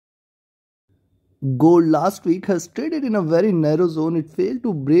Gold last week has traded in a very narrow zone. It failed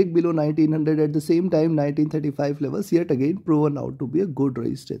to break below 1900. At the same time, 1935 levels yet again proven out to be a good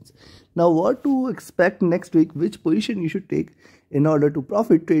resistance. Now, what to expect next week? Which position you should take in order to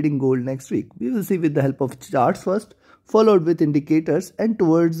profit trading gold next week? We will see with the help of charts first, followed with indicators, and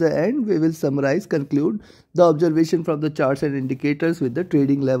towards the end we will conclude the observation from the charts and indicators with the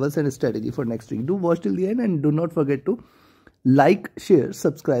trading levels and strategy for next week. Do watch till the end and do not forget to like, share,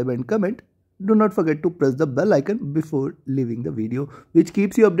 subscribe and comment. Do not forget to press the bell icon before leaving the video, which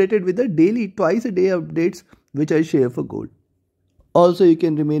keeps you updated with the daily twice a day updates which I share for gold. Also, you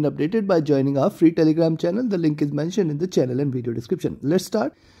can remain updated by joining our free Telegram channel. The link is mentioned in the channel and video description. Let's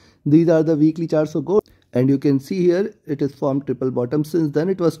start. These are the weekly charts for gold, and you can see here it has formed triple bottom. Since then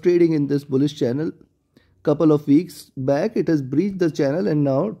it was trading in this bullish channel. Couple of weeks back it has breached the channel and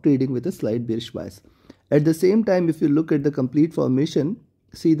now trading with a slight bearish bias. At the same time, if you look at the complete formation,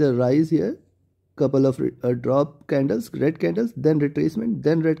 see the rise here. Couple of drop candles, red candles, then retracement,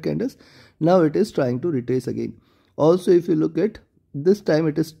 then red candles. Now it is trying to retrace again. Also, if you look at this time,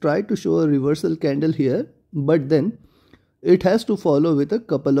 it is tried to show a reversal candle here, but then it has to follow with a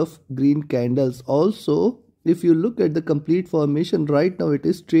couple of green candles. Also, if you look at the complete formation right now, it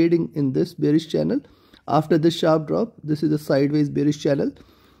is trading in this bearish channel. After this sharp drop, this is a sideways bearish channel.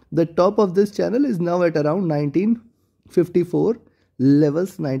 The top of this channel is now at around 1954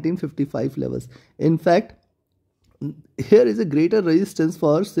 levels, 1955 levels. In fact, here is a greater resistance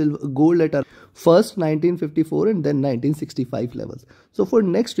for gold at first 1954 and then 1965 levels. So for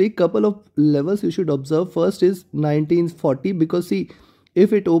next week, couple of levels you should observe. First is 1940, because see,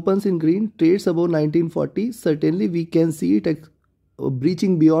 if it opens in green, trades above 1940, certainly we can see it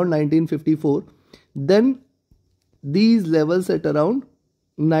breaching beyond 1954. Then these levels at around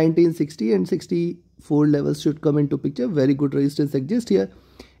 1960 and 64 levels should come into picture. Very good resistance exists here.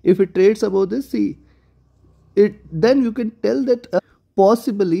 If it trades above this, see it, then you can tell that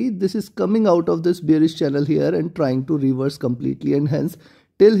possibly this is coming out of this bearish channel here and trying to reverse completely, and hence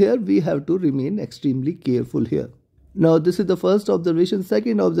till here we have to remain extremely careful here. Now this is the first observation.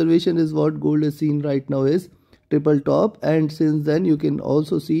 Second observation is what gold is seen right now is triple top, and since then you can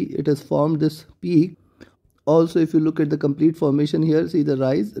also see it has formed this peak. Also, if you look at the complete formation here, see the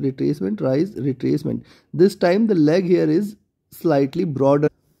rise, retracement, rise, retracement. This time the leg here is slightly broader.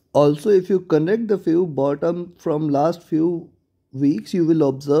 Also, if you connect the few bottom from last few weeks, you will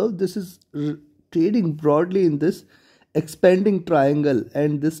observe this is trading broadly in this expanding triangle.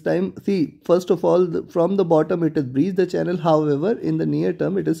 And this time, see, first of all, from the bottom it has breached the channel. However, in the near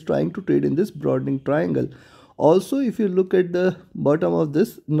term, it is trying to trade in this broadening triangle. Also, if you look at the bottom of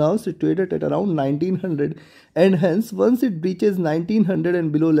this, now situated at around 1900, and hence once it breaches 1900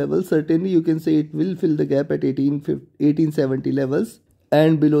 and below levels, certainly you can say it will fill the gap at 1870 levels,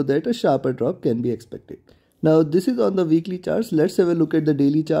 and below that a sharper drop can be expected. Now this is on the weekly charts. Let's have a look at the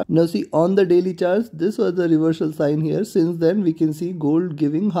daily chart. Now see, on the daily charts, this was the reversal sign here. Since then we can see gold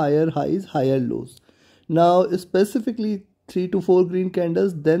giving higher highs, higher lows. Now specifically 3 to 4 green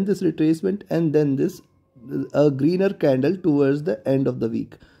candles, then this retracement, and then this a greener candle towards the end of the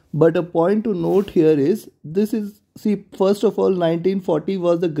week. But a point to note here is, this is, see, first of all 1940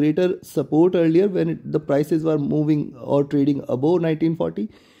 was the greater support earlier when the prices were moving or trading above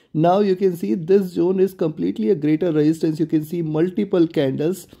 1940. Now you can see this zone is completely a greater resistance. You can see multiple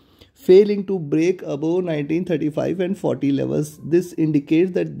candles failing to break above 1935 and 40 levels. This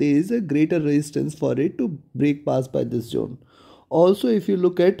indicates that there is a greater resistance for it to break past by this zone. Also, if you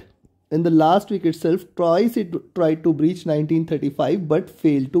look at in the last week itself, twice it tried to breach 1935 but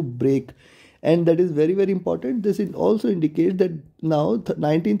failed to break, and that is very, very important. This also indicates that now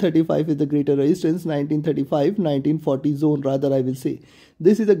 1935 is the greater resistance. 1935, 1940 zone rather, I will say,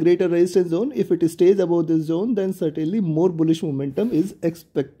 this is a greater resistance zone. If it stays above this zone, then certainly more bullish momentum is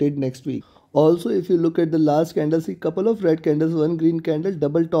expected next week. Also, if you look at the last candle, see couple of red candles, one green candle,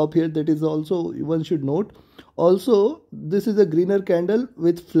 double top here, that is also one should note. Also, this is a greener candle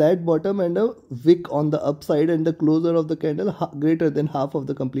with flat bottom and a wick on the upside, and the closure of the candle greater than half of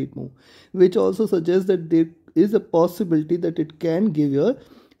the complete move, which also suggests that there is a possibility that it can give you a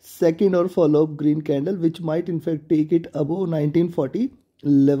second or follow-up green candle, which might in fact take it above 1940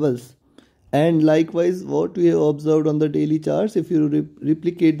 levels. And likewise, what we have observed on the daily charts, if you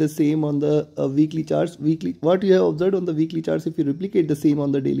replicate the same on the weekly charts, what you have observed on the weekly charts, if you replicate the same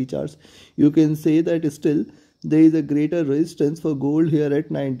on the daily charts, you can say that still there is a greater resistance for gold here at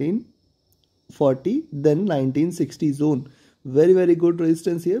 1940 than 1960 zone. Very, very good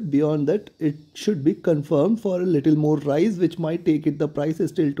resistance here. Beyond that, it should be confirmed for a little more rise, which might take it the price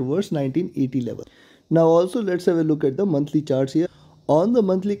still towards 1980 level. Now also let's have a look at the monthly charts here. On the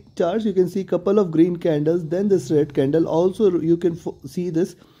monthly charts you can see couple of green candles, then this red candle. Also you can see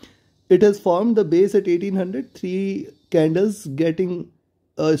this, it has formed the base at 1800, three candles getting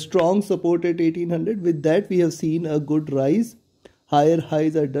a strong support at 1800. With that we have seen a good rise, higher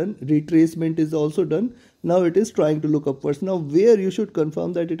highs are done, retracement is also done. Now it is trying to look upwards. Now where you should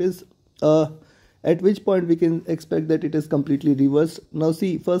confirm that it is at which point we can expect that it is completely reversed. Now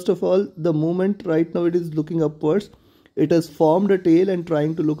see, first of all, the movement right now, it is looking upwards. It has formed a tail and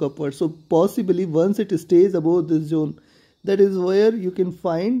trying to look upwards. So possibly once it stays above this zone, that is where you can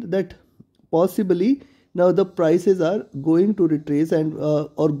find that possibly now the prices are going to retrace and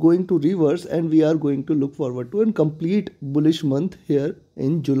or going to reverse, and we are going to look forward to a complete bullish month here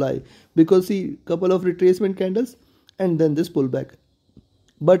in July, because see, couple of retracement candles and then this pullback.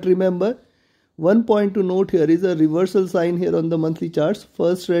 But remember, one point to note here is a reversal sign here on the monthly charts.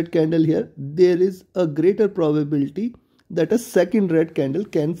 First red candle here, there is a greater probability that a second red candle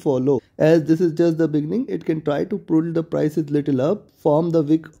can follow. As this is just the beginning, it can try to pull the prices little up, form the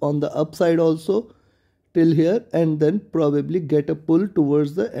wick on the upside also till here, and then probably get a pull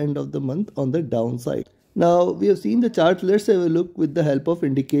towards the end of the month on the downside. Now we have seen the chart. Let's have a look with the help of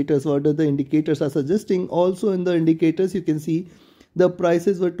indicators. What are the indicators are suggesting? Also in the indicators you can see the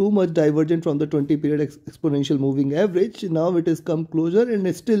prices were too much divergent from the 20 period exponential moving average. Now it has come closer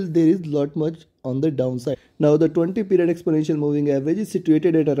and still there is lot much on the downside. Now the 20 period exponential moving average is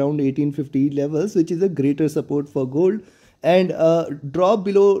situated at around 1850 levels, which is a greater support for gold, and drop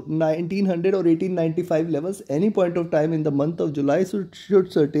below 1900 or 1895 levels any point of time in the month of July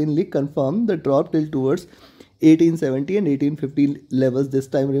should certainly confirm the drop till towards 1870 and 1850 levels this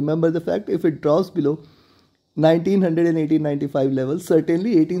time. Remember the fact, if it drops below 1900 and 1895 levels,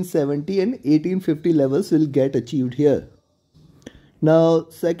 certainly 1870 and 1850 levels will get achieved here. Now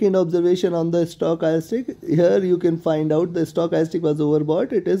second observation on the stochastic, here you can find out the stochastic was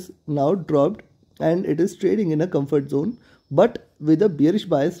overbought. It is now dropped and it is trading in a comfort zone, but with a bearish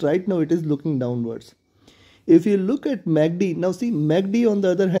bias. Right now it is looking downwards. If you look at MACD, now see, MACD on the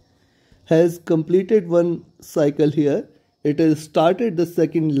other hand has completed one cycle here. It has started the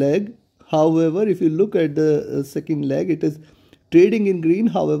second leg. However, if you look at the second leg, it is trading in green,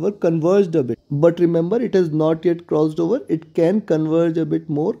 however converged a bit. But remember, it has not yet crossed over. It can converge a bit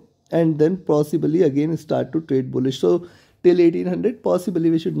more and then possibly again start to trade bullish. So till 1800 possibly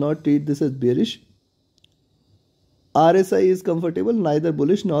we should not treat this as bearish. RSI is comfortable, neither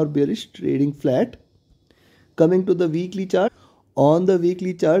bullish nor bearish, trading flat. Coming to the weekly chart. On the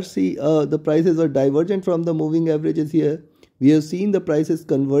weekly chart, see the prices are divergent from the moving averages here. We have seen the prices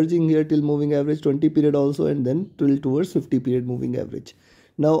converging here till moving average 20 period also, and then till towards 50 period moving average.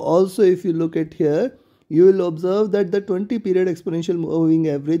 Now also if you look at here, you will observe that the 20 period exponential moving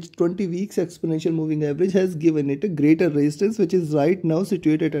average, 20 weeks exponential moving average has given it a greater resistance, which is right now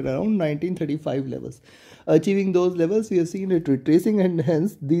situated at around 1935 levels. Achieving those levels, we have seen it retracing, and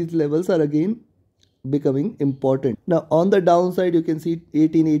hence these levels are again becoming important. Now on the downside you can see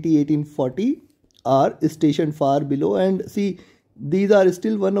 1880, 1840 are stationed far below, and see these are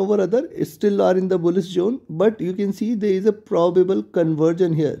still one over other, still are in the bullish zone, but you can see there is a probable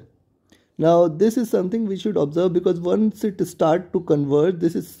conversion here. Now this is something we should observe, because once it start to converge,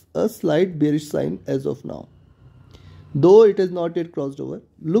 this is a slight bearish sign as of now, though it has not yet crossed over.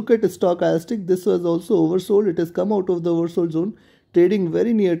 Look at the stochastic, this was also oversold. It has come out of the oversold zone, trading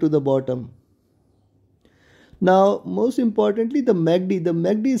very near to the bottom. Now most importantly, the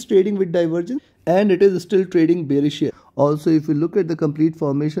MACD is trading with divergence and it is still trading bearish here. Also if you look at the complete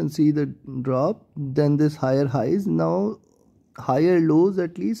formation, see the drop, then this higher highs, now higher lows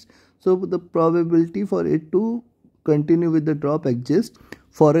at least. So the probability for it to continue with the drop exists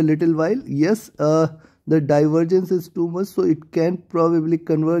for a little while. Yes, the divergence is too much, so it can probably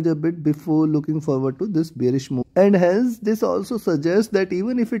converge a bit before looking forward to this bearish move. And hence this also suggests that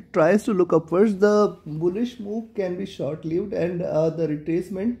even if it tries to look upwards, the bullish move can be short-lived, and the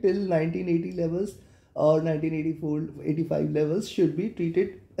retracement till 1980 levels or 1984-85 levels should be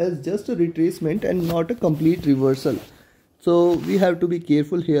treated as just a retracement and not a complete reversal. So we have to be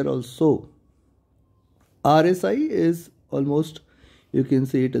careful here also. RSI is almost, you can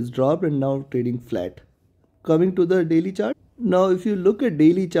see it has dropped and now trading flat. Coming to the daily chart. Now if you look at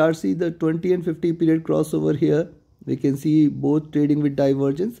daily chart, see the 20 and 50 period crossover here. We can see both trading with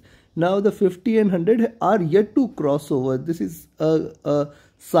divergence. Now the 50 and 100 are yet to cross over. This is a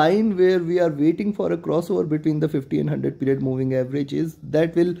sign where we are waiting for a crossover between the 50 and 100 period moving averages.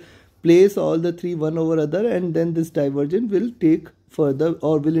 That will place all the three one over other, and then this divergence will take further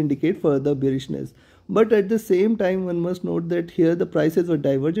or will indicate further bearishness. But at the same time, one must note that here the prices were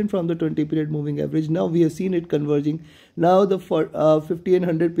divergent from the 20 period moving average. Now we have seen it converging. Now the 50 and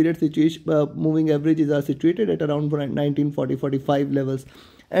 100 period situation moving averages are situated at around 1940-45 levels,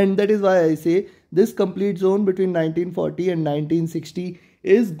 and that is why I say this complete zone between 1940 and 1960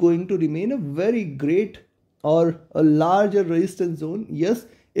 is going to remain a very great or a larger resistance zone. Yes,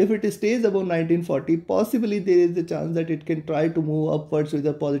 if it stays above 1940, possibly there is a chance that it can try to move upwards with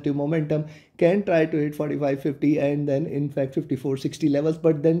a positive momentum, can try to hit 45-50 and then in fact 54-60 levels.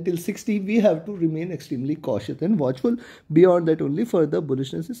 But then till 60 we have to remain extremely cautious and watchful. Beyond that only further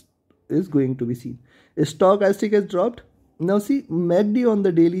bullishness is going to be seen. Stochastic has dropped. Now see, MACD on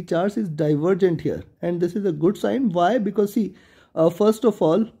the daily charts is divergent here, and this is a good sign. Why? Because see, first of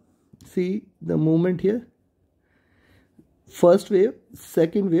all, see the movement here. First wave,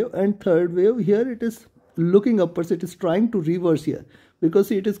 second wave and third wave, here it is looking upwards. It is trying to reverse here because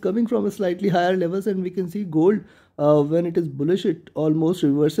see, it is coming from a slightly higher levels, and we can see gold when it is bullish it almost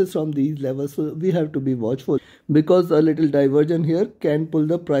reverses from these levels. So we have to be watchful because a little diversion here can pull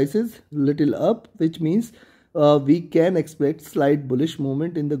the prices little up, which means we can expect slight bullish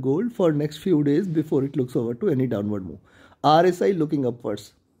movement in the gold for next few days before it looks over to any downward move. RSI looking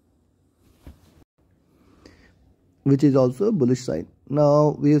upwards, which is also a bullish sign.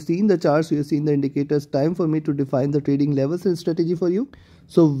 Now we have seen the charts, we have seen the indicators. Time for me to define the trading levels and strategy for you.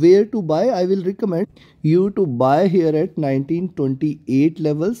 So where to buy? I will recommend you to buy here at 1928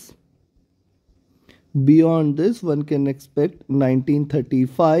 levels. Beyond this, one can expect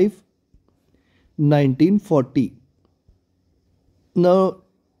 1935, 1940. Now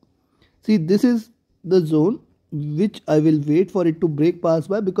see, this is the zone which I will wait for it to break past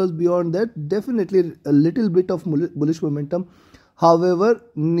by, because beyond that definitely a little bit of bullish momentum. However,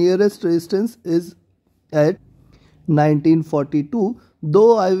 nearest resistance is at 1942,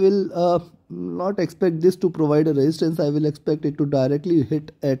 though I will not expect this to provide a resistance. I will expect it to directly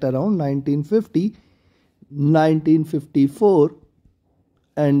hit at around 1950, 1954,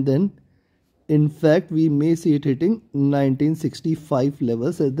 and then in fact we may see it hitting 1965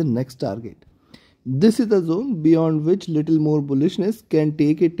 levels as the next target. This is the zone beyond which little more bullishness can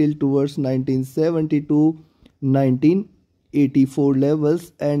take it till towards 1972, 1984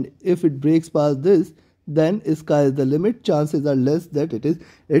 levels, and if it breaks past this, then sky is the limit. Chances are less that it is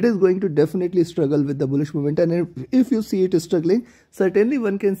going to definitely struggle with the bullish movement, and if you see it struggling, certainly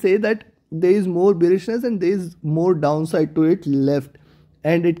one can say that there is more bearishness and there is more downside to it left,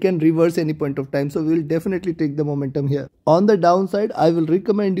 and it can reverse any point of time. So we will definitely take the momentum here. On the downside, I will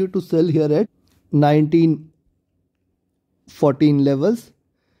recommend you to sell here at 1914 levels,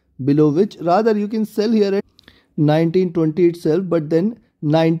 below which rather you can sell here at 1920 itself, but then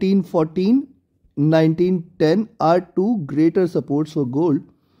 1914, 1910 are two greater supports for gold,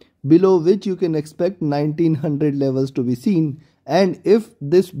 below which you can expect 1900 levels to be seen. And if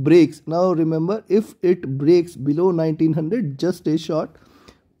this breaks, now remember, if it breaks below 1900, just stay short.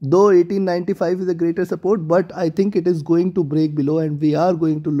 Though 1895 is a greater support, but I think it is going to break below, and we are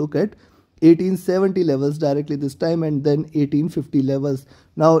going to look at 1870 levels directly this time, and then 1850 levels.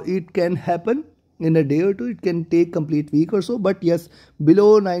 Now it can happen in a day or two, it can take complete week or so, but yes,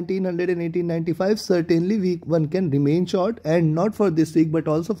 below 1900 and 1895 certainly one can remain short, and not for this week but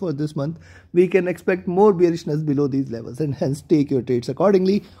also for this month we can expect more bearishness below these levels, and hence take your trades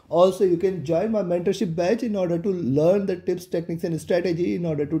accordingly. Also, you can join my mentorship batch in order to learn the tips, techniques and strategy in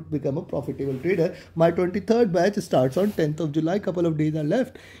order to become a profitable trader. My 23rd batch starts on 10th of July. Couple of days are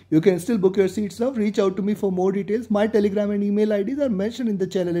left. You can still book your seats now. Reach out to me for more details. My Telegram and email IDs are mentioned in the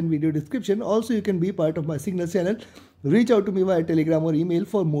channel and video description. Also, you can be part of my Signal channel. Reach out to me via Telegram or email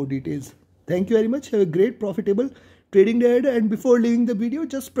for more details. Thank you very much. Have a great profitable trading day ahead, and before leaving the video,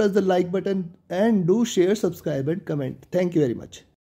 just press the like button and do share, subscribe and comment. Thank you very much.